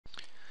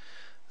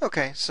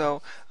Okay,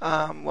 so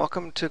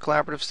welcome to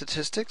Collaborative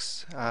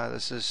Statistics.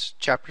 This is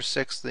Chapter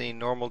 6, the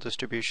normal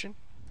distribution.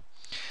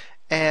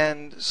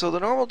 And so the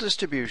normal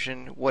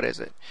distribution, what is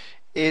it?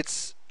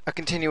 It's a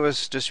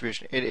continuous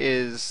distribution. It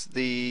is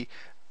the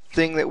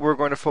thing that we're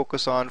going to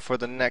focus on for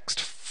the next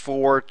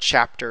 4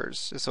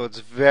 chapters. So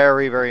it's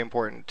very, very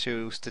important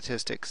to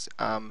statistics.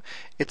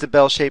 It's a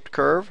bell-shaped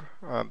curve,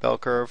 bell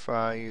curve.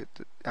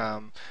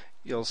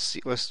 You'll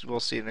see, we'll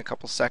see it in a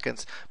couple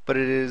seconds, but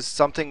it is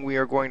something we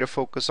are going to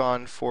focus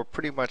on for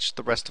pretty much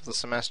the rest of the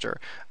semester.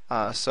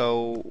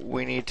 So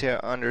we need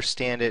to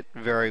understand it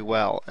very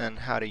well and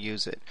how to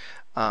use it.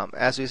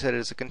 As we said,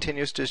 it's a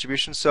continuous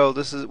distribution. So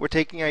we're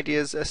taking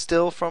ideas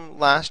still from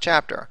last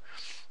chapter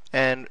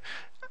and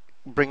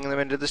bringing them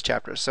into this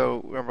chapter.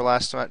 So remember,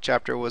 last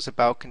chapter was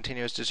about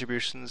continuous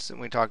distributions, and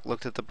we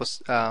looked at the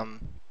Poisson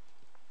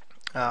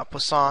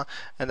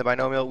and the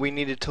binomial. We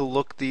needed to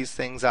look these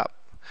things up.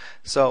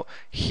 So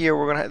here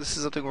this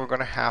is something we're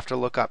gonna have to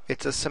look up.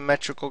 It's a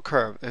symmetrical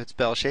curve. If it's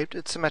bell-shaped,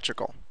 it's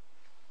symmetrical.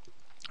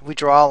 If we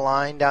draw a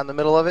line down the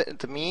middle of it at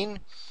the mean,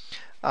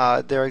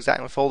 they're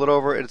exactly folded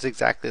over. It's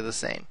exactly the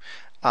same.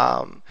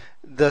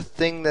 The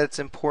thing that's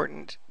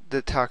important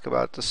to talk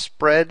about, the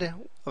spread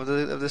of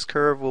this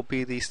curve will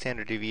be the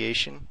standard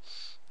deviation.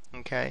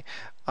 Okay,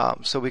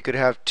 so we could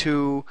have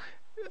two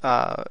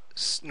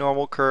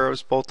normal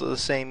curves, both of the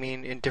same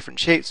mean, in different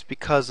shapes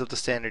because of the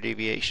standard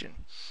deviation.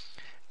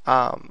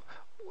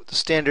 The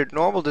standard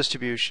normal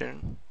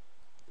distribution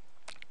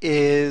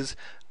is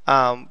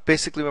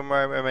basically,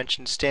 remember I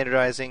mentioned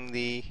standardizing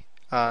the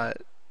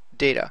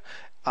data.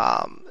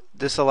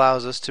 This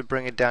allows us to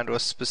bring it down to a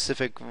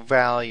specific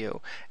value,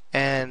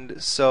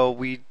 and so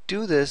we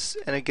do this,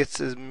 and it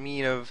gets a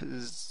mean of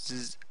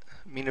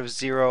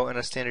 0 and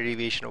a standard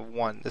deviation of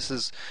 1.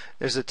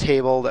 There's a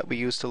table that we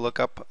use to look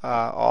up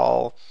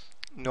all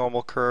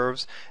normal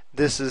curves.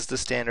 This is the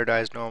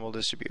standardized normal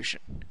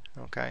distribution.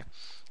 Okay,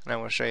 and I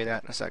will show you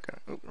that in a second.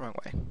 Oops, wrong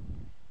way.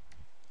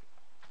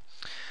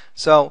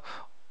 So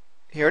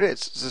here it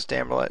is. It's a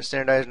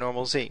standardized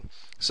normal z.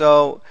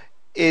 So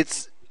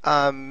it's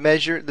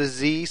the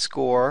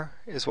z-score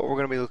is what we're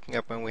going to be looking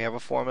up when we have a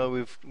formula.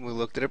 We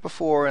looked at it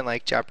before in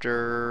like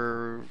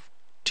chapter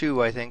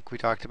 2, I think we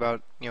talked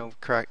about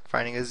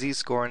finding a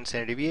z-score and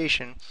standard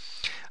deviation.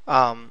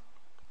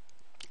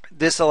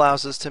 This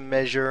allows us to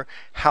measure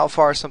how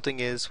far something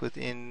is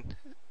within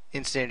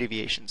standard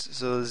deviations.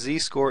 So the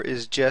z-score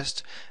is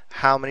just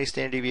how many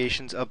standard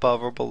deviations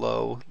above or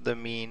below the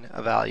mean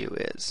a value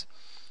is.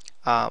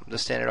 The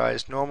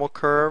standardized normal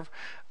curve,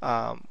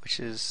 which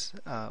is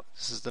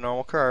this is the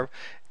normal curve,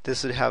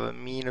 this would have a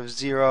mean of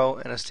 0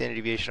 and a standard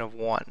deviation of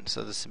 1.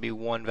 So this would be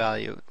one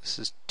value. This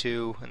is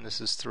 2 and this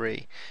is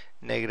 3.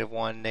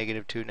 -1,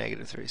 -2,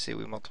 -3. See,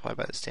 we multiply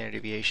by the standard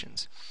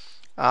deviations.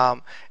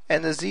 And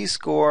the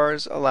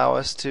z-scores allow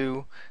us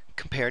to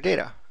compare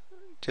data,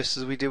 just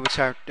as we did with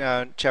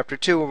chapter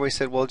 2, where we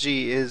said, well,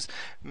 gee,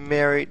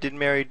 did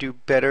Mary do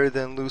better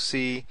than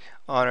Lucy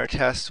on her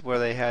test, where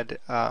they had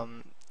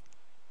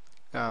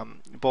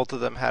both of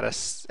them had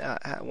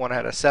one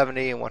had a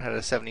 70 and one had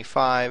a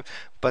 75,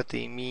 but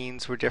the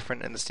means were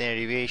different and the standard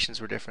deviations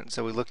were different.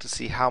 So we looked to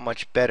see how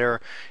much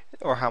better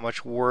or how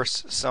much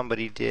worse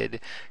somebody did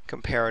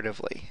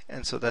comparatively,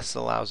 and so this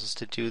allows us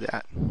to do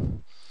that.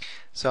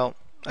 So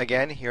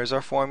again, here's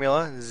our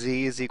formula.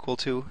 Z is equal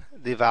to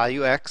the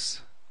value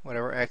x,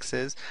 whatever x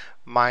is,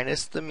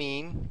 minus the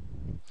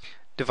mean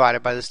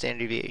divided by the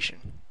standard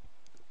deviation.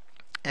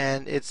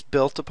 And it's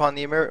built upon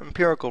the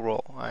empirical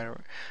rule. I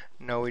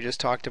know we just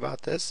talked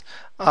about this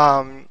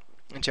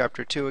in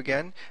chapter 2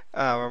 again.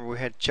 Remember, we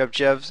had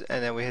Chebchev's,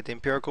 and then we had the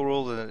empirical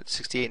rule, the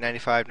 68,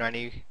 95,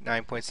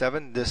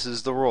 99.7. This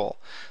is the rule.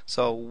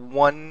 So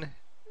one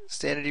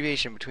standard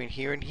deviation between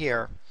here and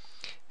here,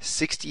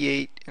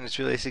 68, and it's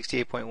really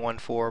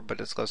 68.14,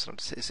 but it's close enough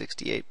to say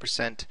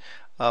 68%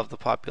 of the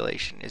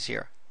population is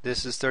here.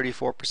 This is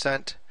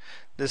 34%.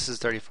 This is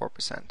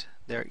 34%.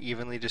 They're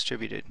evenly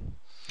distributed.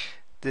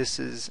 This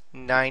is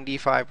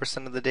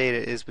 95% of the data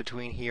is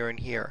between here and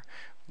here.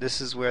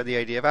 This is where the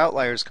idea of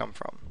outliers come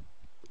from,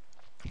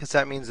 because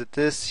that means that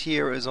this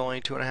here is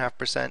only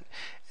 2.5%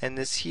 and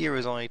this here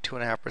is only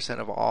 2.5%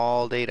 of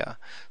all data.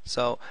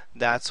 So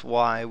that's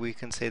why we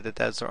can say that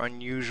that's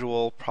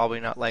unusual, probably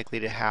not likely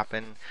to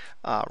happen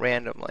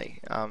randomly.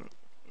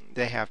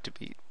 They have to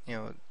be,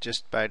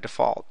 just by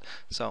default.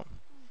 So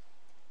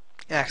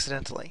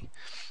accidentally,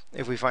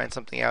 if we find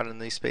something out in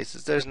these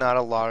spaces, there's not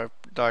a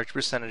large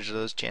percentage of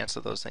those chance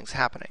of those things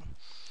happening.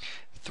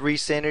 3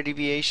 standard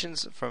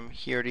deviations from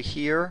here to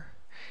here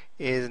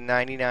is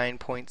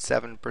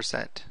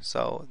 99.7%.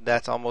 So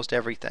that's almost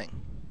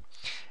everything.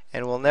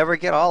 And we'll never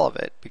get all of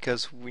it,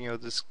 because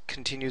this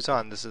continues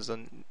on.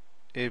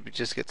 It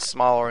just gets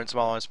smaller and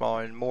smaller and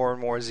smaller, and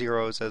more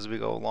zeros as we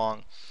go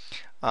along.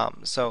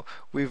 So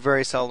we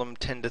very seldom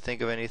tend to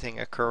think of anything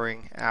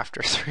occurring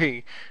after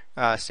 3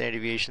 standard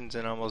deviations,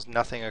 and almost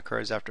nothing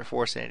occurs after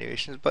 4 standard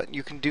deviations. But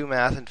you can do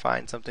math and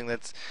find something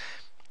that's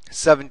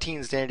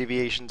 17 standard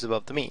deviations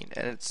above the mean,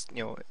 and it's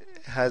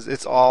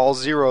it's all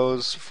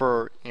zeros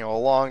for a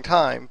long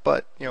time,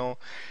 but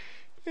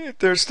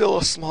there's still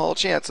a small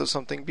chance of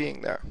something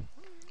being there.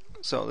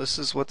 So this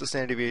is what the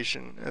standard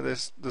deviation,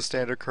 the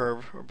standard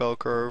curve or bell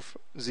curve,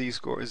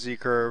 z-score,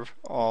 z-curve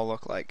all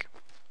look like.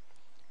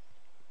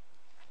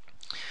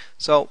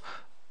 So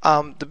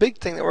the big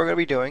thing that we're going to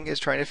be doing is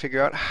trying to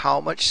figure out how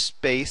much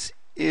space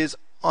is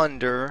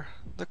under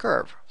the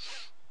curve.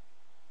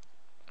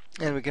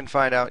 And we can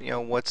find out,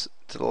 what's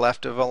to the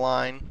left of a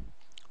line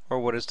or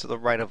what is to the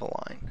right of a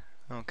line.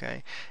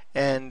 Okay,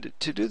 and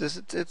to do this,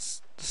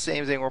 it's the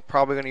same thing. We're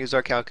probably going to use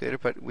our calculator,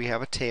 but we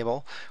have a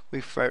table.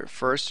 We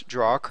first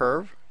draw a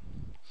curve,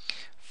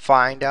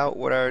 find out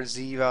what our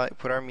z value,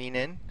 put our mean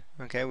in.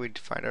 Okay, we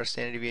find our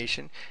standard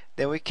deviation.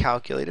 Then we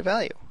calculate a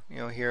value.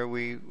 Here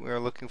we are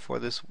looking for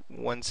this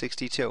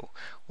 162.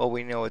 Well,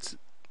 we know it's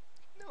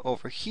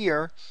over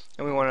here,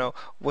 and we want to know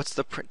what's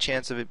the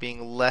chance of it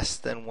being less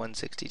than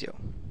 162.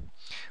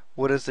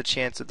 What is the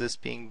chance of this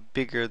being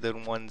bigger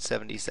than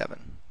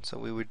 177? So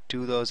we would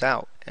do those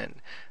out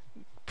and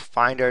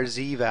find our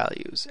z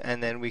values,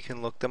 and then we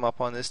can look them up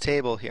on this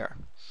table here.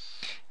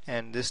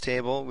 And this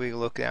table, we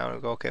look down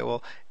and go, okay,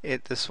 well,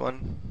 this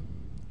one,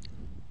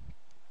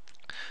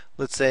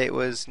 let's say it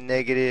was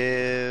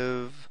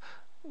negative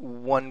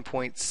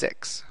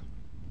 1.6.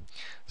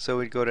 So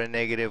we'd go to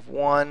negative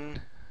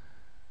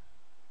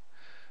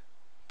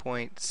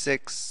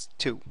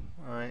 1.62.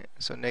 Alright,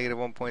 so negative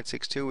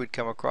 1.62 we'd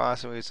come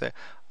across and we'd say,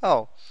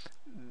 oh,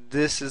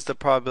 this is the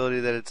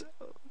probability that it's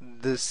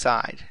this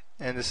side,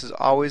 and this is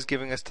always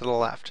giving us to the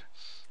left.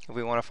 If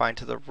we want to find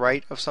to the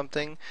right of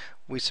something,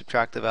 we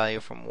subtract the value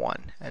from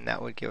 1, and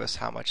that would give us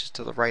how much is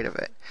to the right of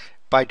it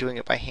by doing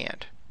it by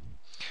hand.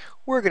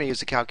 We're going to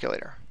use a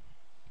calculator.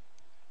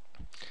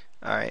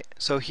 Alright,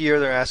 so here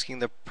they're asking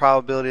the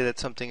probability that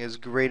something is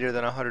greater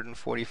than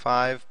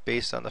 145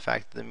 based on the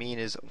fact that the mean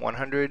is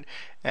 100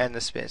 and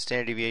the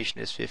standard deviation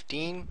is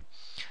 15.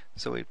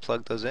 So we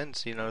plug those in.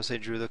 So you notice I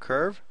drew the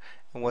curve.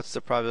 And what's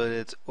the probability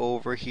that's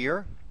over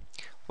here?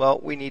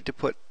 Well, we need to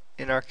put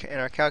in our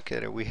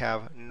calculator, we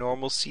have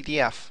normal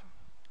CDF.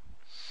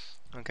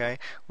 Okay,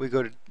 we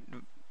go to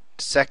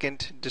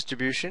second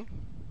distribution.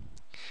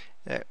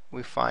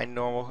 We find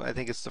normal, I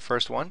think it's the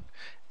first one,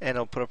 and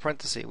it'll put a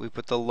parenthesis. We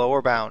put the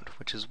lower bound,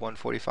 which is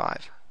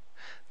 145.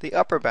 The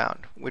upper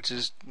bound, which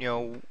is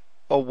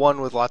a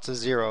 1 with lots of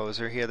zeros,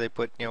 or here they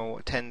put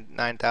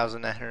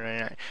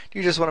 9,999.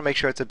 You just want to make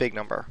sure it's a big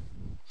number.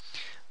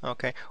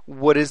 Okay,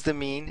 what is the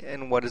mean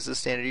and what is the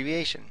standard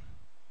deviation?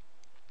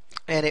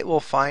 And it will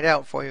find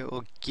out for you. It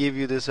will give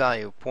you this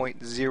value,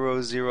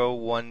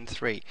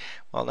 0.0013.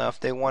 Well, now if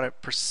they want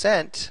it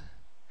percent,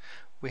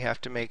 we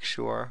have to make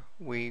sure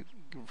we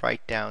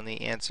write down the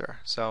answer.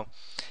 So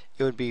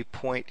it would be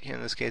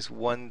in this case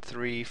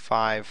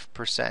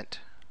 135%.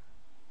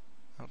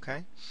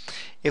 Okay.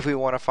 If we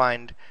want to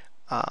find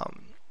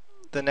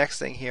the next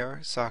thing here,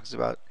 talks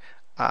about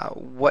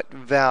what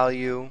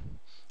value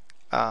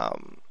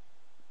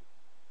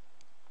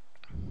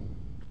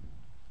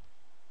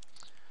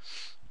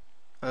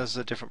this is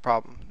a different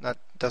problem. That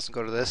doesn't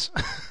go to this.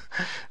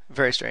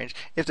 Very strange.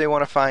 If they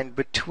want to find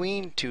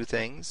between two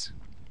things,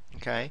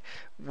 okay,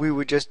 we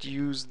would just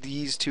use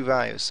these two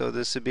values. So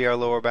this would be our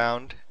lower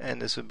bound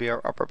and this would be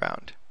our upper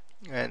bound.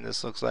 And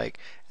this looks like,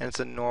 and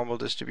it's a normal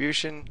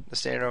distribution. The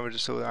standard normal,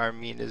 so our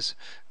mean is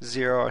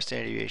 0, our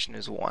standard deviation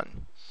is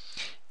 1.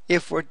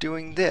 If we're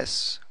doing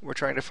this, we're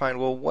trying to find,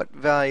 well, what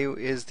value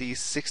is the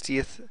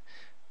 60th,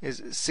 is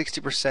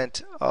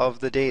 60% of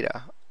the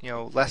data,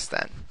 less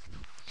than.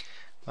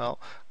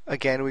 Well,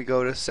 again, we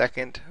go to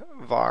second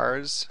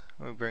vars,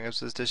 we bring up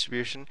this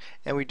distribution,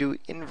 and we do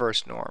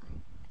inverse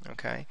norm.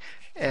 Okay,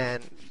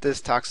 and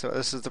this talks about,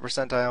 this is the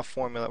percentile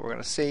formula we're going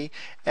to see,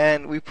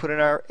 and we put in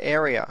our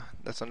area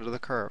that's under the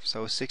curve.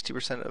 So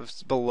 60% of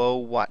below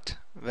what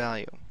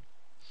value?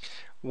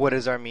 What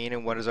is our mean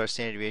and what is our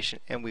standard deviation?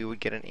 And we would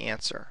get an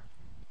answer.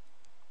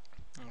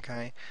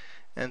 Okay,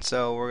 and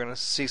so we're going to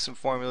see some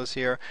formulas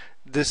here.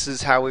 This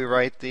is how we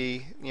write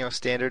the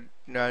standard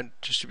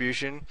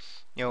distribution.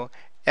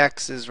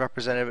 X is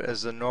represented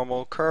as the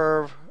normal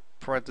curve,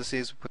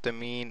 parentheses, put the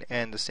mean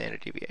and the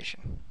standard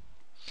deviation.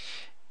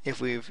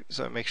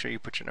 So make sure you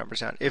put your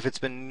numbers down. If it's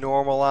been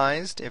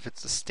normalized, if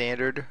it's the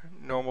standard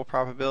normal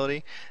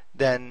probability,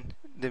 then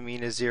the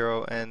mean is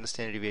 0 and the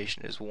standard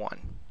deviation is 1.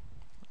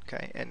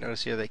 Okay, and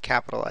notice here they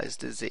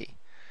capitalized the z.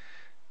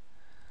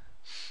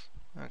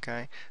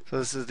 Okay, so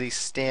this is the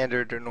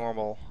standard or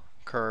normal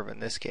curve in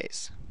this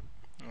case.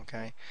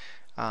 Okay.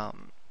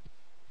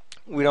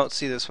 We don't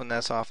see this one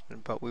as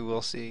often, but we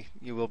will see,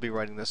 you will be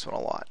writing this one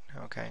a lot.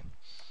 Okay,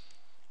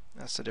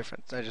 that's the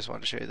difference. I just wanted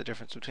to show you the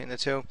difference between the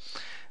two.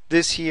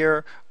 This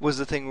here was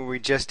the thing where we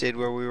just did,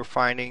 where we were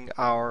finding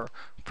our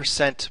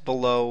percent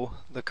below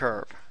the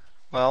curve.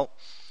 Well,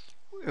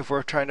 if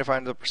we're trying to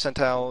find the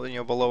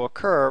percentile below a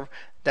curve,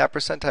 that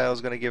percentile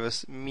is going to give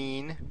us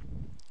mean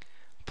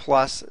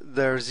plus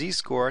their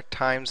z-score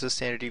times the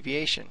standard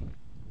deviation.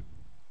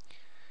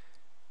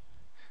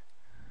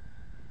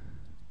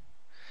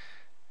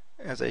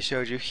 as I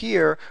showed you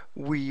here,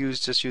 we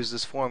just use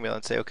this formula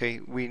and say, okay,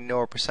 we know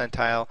our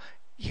percentile.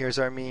 Here's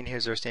our mean,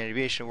 here's our standard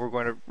deviation. We're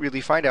going to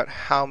really find out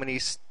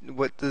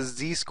what the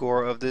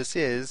z-score of this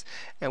is,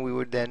 and we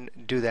would then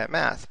do that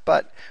math.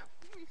 But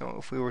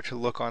if we were to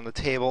look on the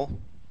table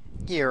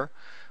here,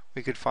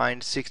 we could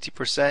find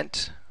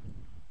 60%.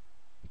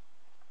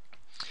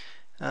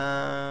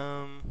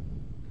 Yeah,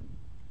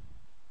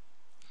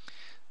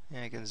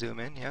 I can zoom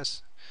in,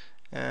 yes.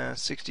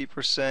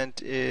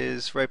 60%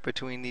 is right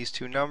between these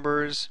two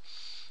numbers,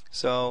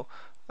 so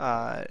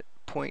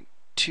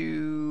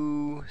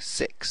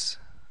 0.26.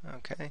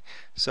 Okay,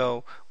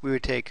 so we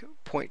would take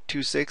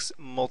 0.26,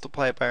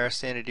 multiply it by our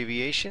standard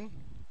deviation,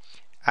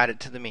 add it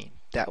to the mean.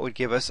 That would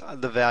give us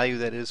the value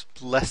that is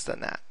less than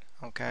that.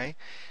 Okay.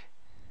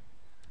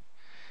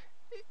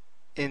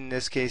 In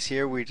this case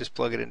here, we just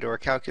plug it into our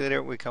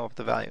calculator, we come up with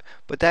the value.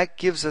 But that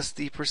gives us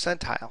the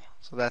percentile.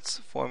 So that's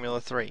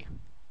formula 3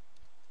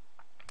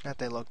 that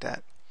they looked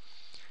at.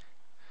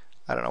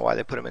 I don't know why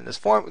they put them in this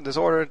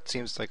order. It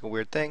seems like a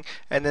weird thing.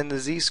 And then the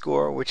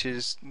z-score, which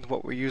is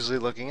what we're usually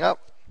looking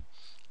up,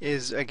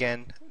 is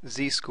again,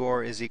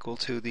 z-score is equal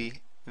to the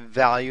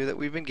value that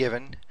we've been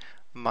given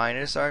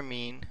minus our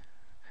mean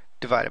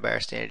divided by our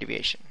standard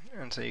deviation.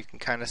 And so you can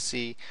kind of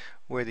see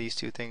where these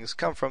two things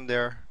come from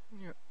there.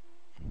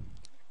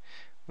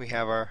 We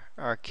have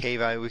our k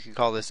value. We could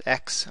call this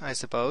x, I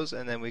suppose,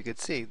 and then we could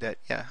see that,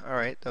 yeah, all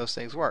right, those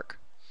things work.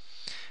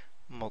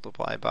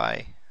 Multiply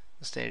by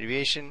the standard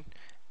deviation,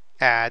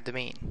 add the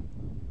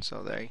mean.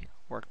 So they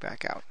work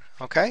back out.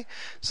 Okay,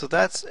 so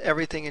that's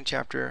everything in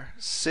chapter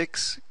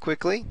 6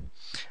 quickly,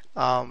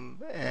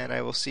 and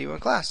I will see you in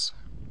class.